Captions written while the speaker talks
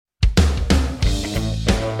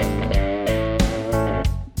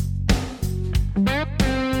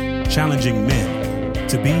challenging men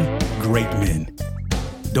to be great men.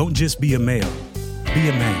 Don't just be a male, be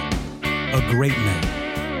a man, a great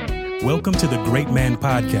man. Welcome to the Great Man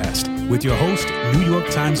Podcast with your host, New York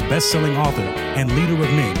Times bestselling author and leader of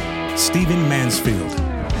men, Stephen Mansfield.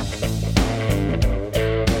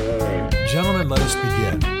 Gentlemen, let us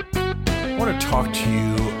begin. I want to talk to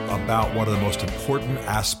you about one of the most important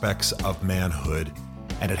aspects of manhood,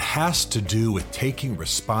 and it has to do with taking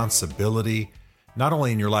responsibility, not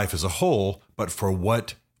only in your life as a whole, but for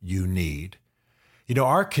what you need. You know,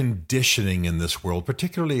 our conditioning in this world,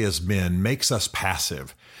 particularly as men, makes us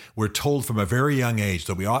passive. We're told from a very young age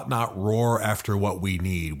that we ought not roar after what we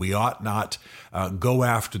need. We ought not go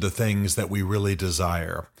after the things that we really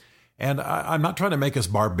desire. And I'm not trying to make us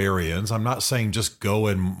barbarians. I'm not saying just go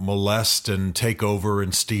and molest and take over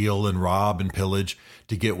and steal and rob and pillage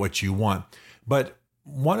to get what you want. But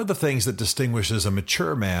one of the things that distinguishes a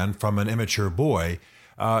mature man from an immature boy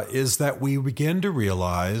is that we begin to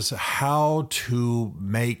realize how to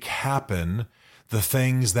make happen the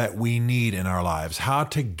things that we need in our lives, how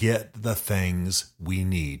to get the things we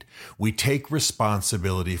need. We take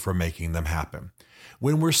responsibility for making them happen.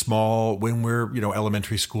 When we're small, when we're,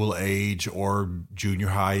 elementary school age or junior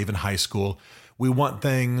high, even high school, we want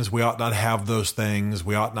things. We ought not have those things.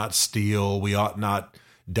 We ought not steal. We ought not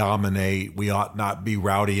dominate. We ought not be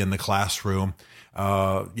rowdy in the classroom.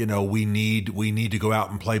 We need to go out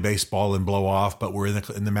and play baseball and blow off, but we're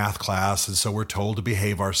in the math class. And so we're told to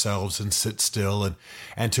behave ourselves and sit still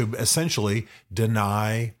and to essentially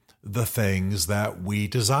deny the things that we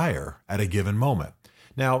desire at a given moment.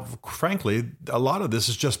 Now, frankly, a lot of this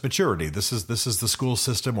is just maturity. This is the school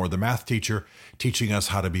system or the math teacher teaching us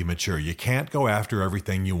how to be mature. You can't go after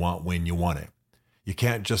everything you want when you want it. You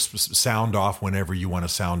can't just sound off whenever you want to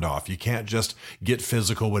sound off. You can't just get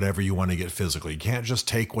physical whenever you want to get physical. You can't just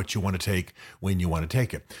take what you want to take when you want to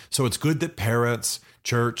take it. So it's good that parents,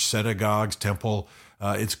 church, synagogues, temple,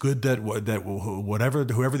 it's good that whoever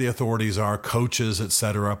the authorities are, coaches,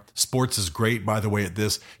 etc. Sports is great, by the way, at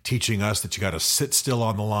this, teaching us that you got to sit still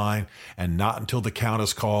on the line and not until the count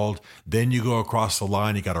is called. Then you go across the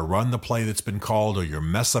line. You got to run the play that's been called, or you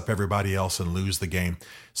mess up everybody else and lose the game.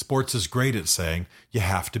 Sports is great at saying you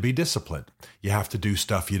have to be disciplined. You have to do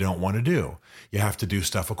stuff you don't want to do. You have to do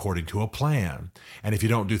stuff according to a plan. And if you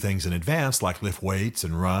don't do things in advance, like lift weights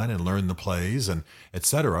and run and learn the plays and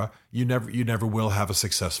etc., you never will have a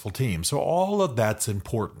successful team. So all of that's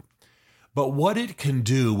important. But what it can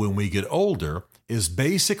do when we get older is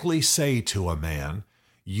basically say to a man,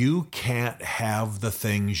 you can't have the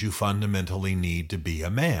things you fundamentally need to be a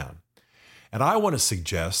man. And I want to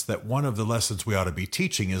suggest that one of the lessons we ought to be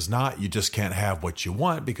teaching is not you just can't have what you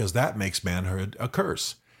want, because that makes manhood a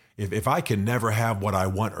curse. If I can never have what I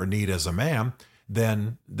want or need as a man,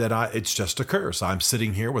 then it's just a curse. I'm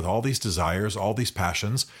sitting here with all these desires, all these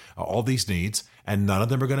passions, all these needs, and none of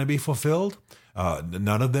them are going to be fulfilled.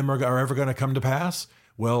 None of them are ever going to come to pass.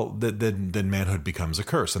 Well, then manhood becomes a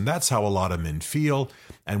curse. And that's how a lot of men feel.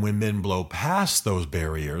 And when men blow past those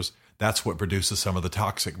barriers, that's what produces some of the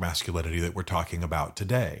toxic masculinity that we're talking about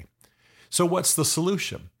today. So what's the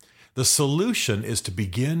solution? The solution is to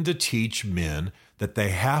begin to teach men that they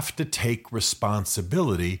have to take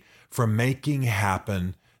responsibility for making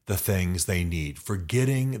happen the things they need, for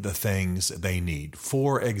getting the things they need.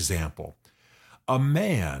 For example, a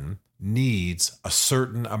man needs a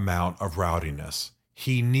certain amount of rowdiness.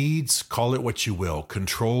 He needs, call it what you will,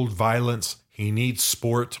 controlled violence. He needs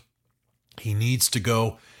sport. He needs to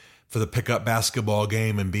go for the pickup basketball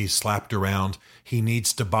game and be slapped around. He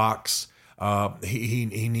needs to box. He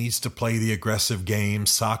needs to play the aggressive game,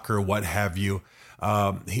 soccer, what have you.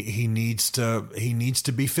 He needs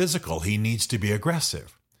to be physical. He needs to be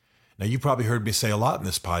aggressive. Now, you probably heard me say a lot in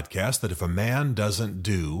this podcast that if a man doesn't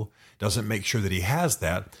make sure that he has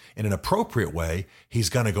that in an appropriate way, he's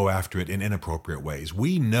going to go after it in inappropriate ways.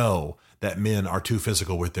 We know that men are too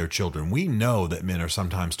physical with their children. We know that men are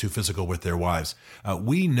sometimes too physical with their wives.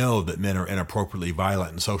 We know that men are inappropriately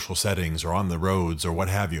violent in social settings or on the roads or what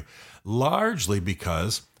have you, largely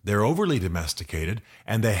because they're overly domesticated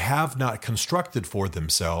and they have not constructed for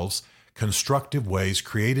themselves constructive ways,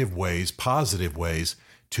 creative ways, positive ways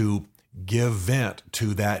to give vent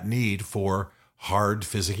to that need for hard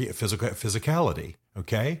physicality.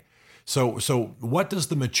 Okay? So what does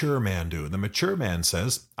the mature man do? The mature man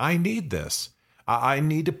says, I need this. I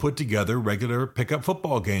need to put together regular pickup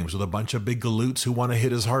football games with a bunch of big galoots who want to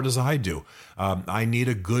hit as hard as I do. I need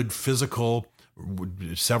a good physical,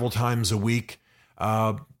 several times a week,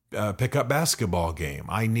 pickup basketball game.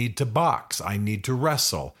 I need to box. I need to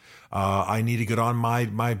wrestle. I need to get on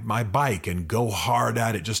my bike and go hard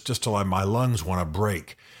at it just till my lungs want to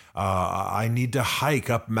break. I need to hike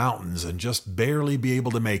up mountains and just barely be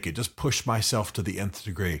able to make it, just push myself to the nth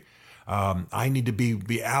degree. I need to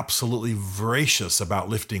be absolutely voracious about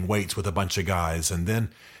lifting weights with a bunch of guys and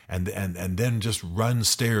then just run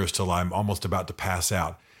stairs till I'm almost about to pass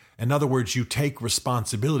out. In other words, you take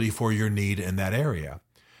responsibility for your need in that area.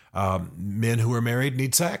 Men who are married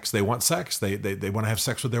need sex. They want sex. They want to have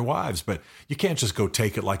sex with their wives, but you can't just go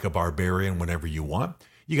take it like a barbarian whenever you want.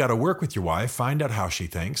 You got to work with your wife, find out how she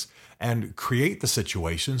thinks, and create the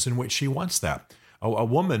situations in which she wants that. A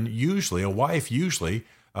wife usually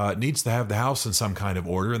needs to have the house in some kind of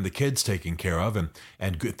order and the kids taken care of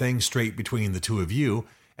and good things straight between the two of you,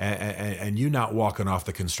 and you not walking off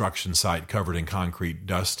the construction site covered in concrete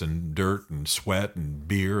dust and dirt and sweat and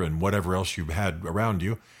beer and whatever else you've had around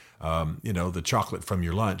you, the chocolate from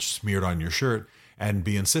your lunch smeared on your shirt, and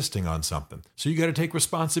be insisting on something. So you got to take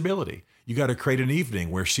responsibility. You got to create an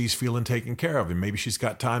evening where she's feeling taken care of, and maybe she's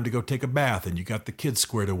got time to go take a bath, and you got the kids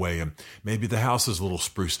squared away, and maybe the house is a little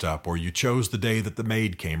spruced up, or you chose the day that the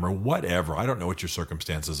maid came, or whatever. I don't know what your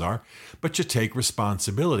circumstances are, but you take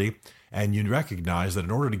responsibility, and you recognize that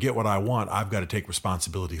in order to get what I want, I've got to take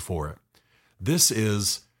responsibility for it. This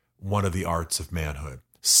is one of the arts of manhood.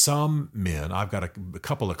 Some men, I've got a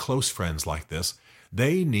couple of close friends like this,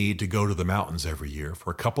 they need to go to the mountains every year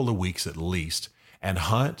for a couple of weeks at least and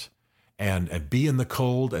hunt and be in the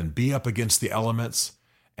cold and be up against the elements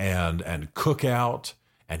and cook out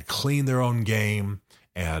and clean their own game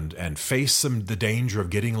and face the danger of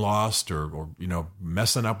getting lost or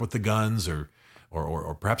messing up with the guns or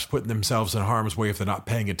perhaps putting themselves in harm's way if they're not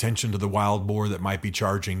paying attention to the wild boar that might be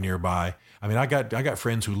charging nearby. I mean, I got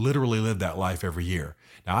friends who literally live that life every year.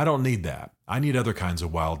 Now, I don't need that. I need other kinds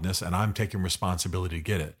of wildness, and I'm taking responsibility to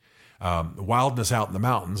get it. Wildness out in the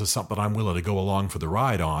mountains is something I'm willing to go along for the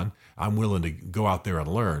ride on. I'm willing to go out there and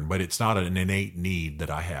learn, but it's not an innate need that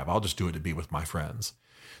I have. I'll just do it to be with my friends.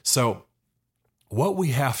 So what we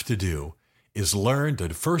have to do is learn to,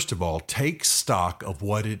 first of all, take stock of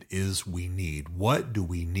what it is we need. What do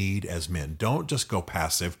we need as men? Don't just go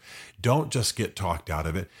passive. Don't just get talked out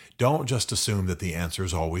of it. Don't just assume that the answer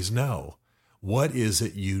is always no. What is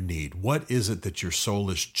it you need? What is it that your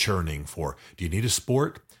soul is churning for? Do you need a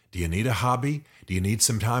sport? Do you need a hobby? Do you need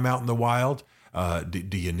some time out in the wild?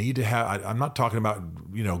 Do you need to have, I'm not talking about,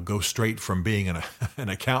 go straight from being an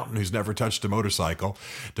accountant who's never touched a motorcycle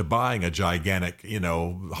to buying a gigantic,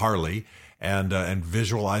 Harley and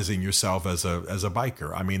visualizing yourself as a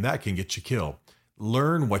biker. I mean, that can get you killed.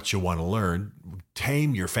 Learn what you want to learn.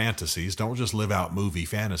 Tame your fantasies. Don't just live out movie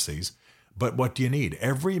fantasies. But what do you need?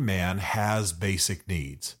 Every man has basic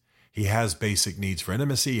needs. He has basic needs for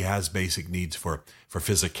intimacy. He has basic needs for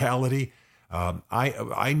physicality.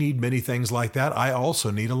 I need many things like that. I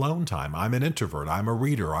also need alone time. I'm an introvert. I'm a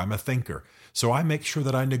reader. I'm a thinker. So I make sure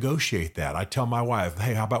that I negotiate that. I tell my wife,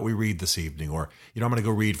 hey, how about we read this evening? Or, I'm going to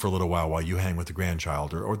go read for a little while you hang with the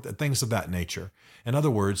grandchild or things of that nature. In other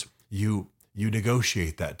words, you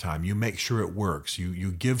negotiate that time. You make sure it works.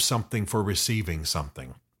 You give something for receiving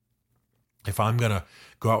something. If I'm going to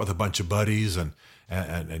go out with a bunch of buddies and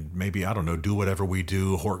maybe, I don't know, do whatever we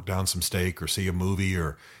do, hork down some steak or see a movie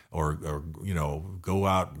or go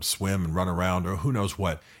out and swim and run around or who knows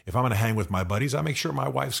what. If I'm going to hang with my buddies, I make sure my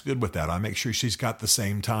wife's good with that. I make sure she's got the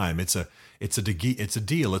same time. It's a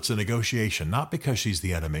deal. It's a negotiation, not because she's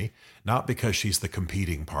the enemy, not because she's the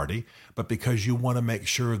competing party, but because you want to make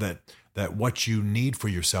sure that what you need for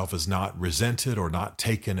yourself is not resented or not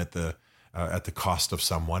taken at the cost of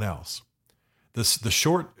someone else. The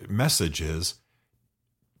short message is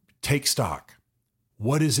take stock.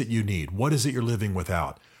 What is it you need? What is it you're living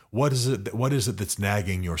without? What is it that's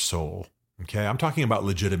nagging your soul? Okay, I'm talking about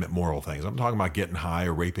legitimate moral things. I'm talking about getting high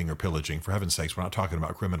or raping or pillaging. For heaven's sakes, we're not talking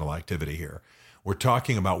about criminal activity here. We're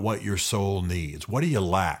talking about what your soul needs. What do you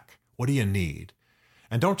lack? What do you need?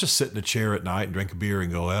 And don't just sit in a chair at night and drink a beer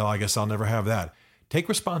and go, well, I guess I'll never have that. Take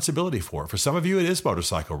responsibility for it. For some of you, it is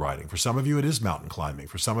motorcycle riding. For some of you, it is mountain climbing.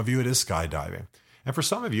 For some of you, it is skydiving. And for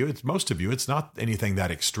some of you, most of you, it's not anything that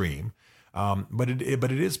extreme. But it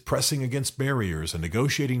is pressing against barriers and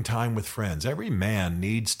negotiating time with friends. Every man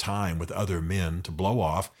needs time with other men to blow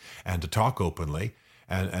off and to talk openly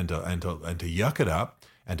and to yuck it up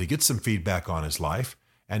and to get some feedback on his life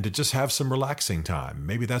and to just have some relaxing time.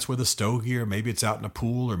 Maybe that's with a stogie, or maybe it's out in a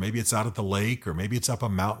pool, or maybe it's out at the lake, or maybe it's up a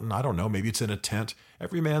mountain. I don't know. Maybe it's in a tent.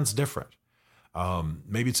 Every man's different.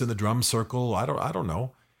 Maybe it's in the drum circle. I don't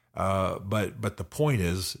know. But the point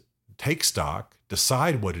is, take stock,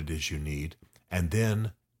 decide what it is you need, and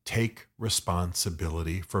then take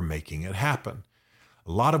responsibility for making it happen.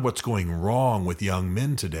 a lot of what's going wrong with young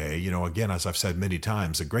men today, again, as I've said many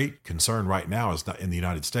times, a great concern right now is not in the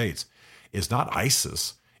United States is not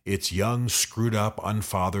ISIS. It's young, screwed up,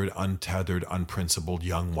 unfathered, untethered, unprincipled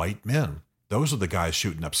young white men. Those are the guys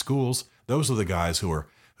shooting up schools. Those are the guys who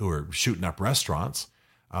are shooting up restaurants.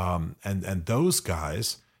 And those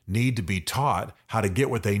guys need to be taught how to get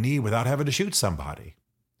what they need without having to shoot somebody.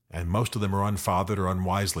 And most of them are unfathered or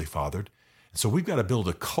unwisely fathered. So we've got to build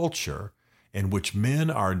a culture in which men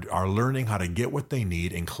are learning how to get what they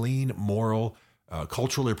need in clean, moral,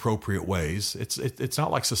 culturally appropriate ways. It's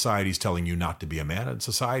not like society's telling you not to be a man. And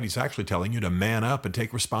society's actually telling you to man up and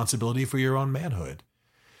take responsibility for your own manhood.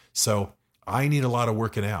 So I need a lot of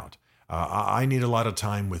working out. I need a lot of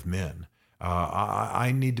time with men.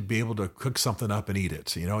 I need to be able to cook something up and eat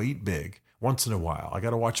it. Eat big once in a while. I got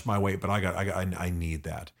to watch my weight, but I need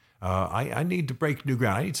that. I need to break new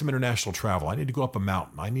ground. I need some international travel. I need to go up a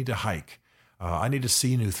mountain. I need to hike. I need to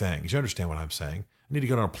see new things. You understand what I'm saying? I need to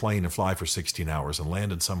get on a plane and fly for 16 hours and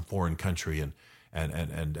land in some foreign country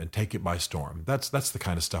and take it by storm. That's the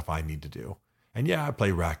kind of stuff I need to do. And yeah, I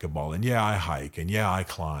play racquetball, and yeah, I hike, and yeah, I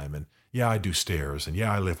climb, and yeah, I do stairs, and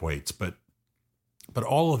yeah, I lift weights. But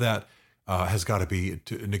all of that has got to be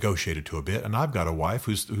negotiated to a bit. And I've got a wife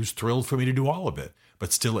who's thrilled for me to do all of it,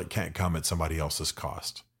 but still it can't come at somebody else's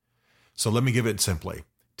cost. So let me give it simply.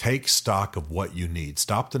 Take stock of what you need.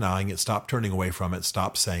 Stop denying it. Stop turning away from it.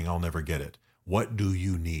 Stop saying, I'll never get it. What do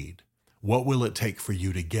you need? What will it take for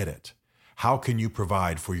you to get it? How can you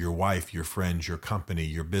provide for your wife, your friends, your company,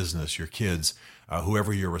 your business, your kids,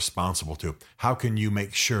 whoever you're responsible to? How can you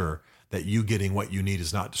make sure that you getting what you need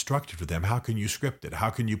is not destructive to them? How can you script it? How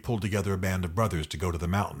can you pull together a band of brothers to go to the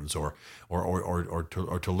mountains or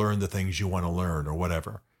to learn the things you want to learn or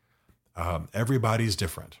whatever? Everybody's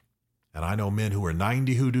different. And I know men who are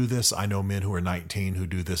 90 who do this. I know men who are 19 who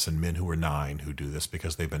do this, and men who are 9 who do this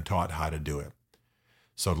because they've been taught how to do it.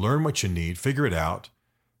 So learn what you need, figure it out,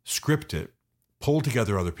 script it, pull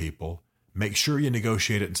together other people, make sure you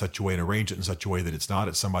negotiate it in such a way and arrange it in such a way that it's not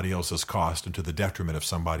at somebody else's cost and to the detriment of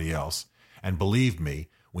somebody else. And believe me,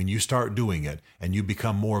 when you start doing it and you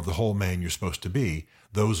become more of the whole man you're supposed to be,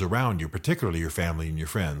 those around you, particularly your family and your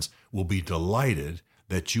friends, will be delighted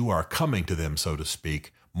that you are coming to them, so to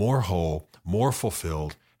speak, more whole, more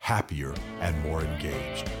fulfilled, happier, and more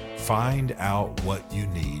engaged. Find out what you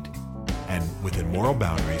need, and within moral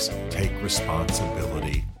boundaries, take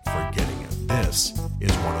responsibility for getting it. This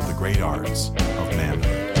is one of the great arts of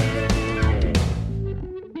manhood.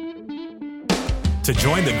 To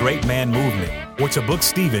join the Great Man movement or to book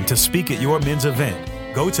Stephen to speak at your men's event,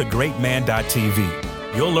 go to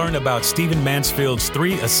greatman.tv. You'll learn about Stephen Mansfield's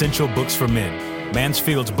 3 essential books for men: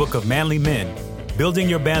 Mansfield's Book of Manly Men, Building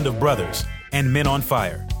Your Band of Brothers, and Men on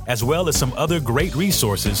Fire, as well as some other great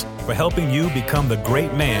resources for helping you become the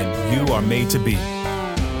great man you are made to be.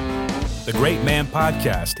 The Great Man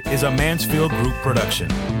Podcast is a Mansfield Group production.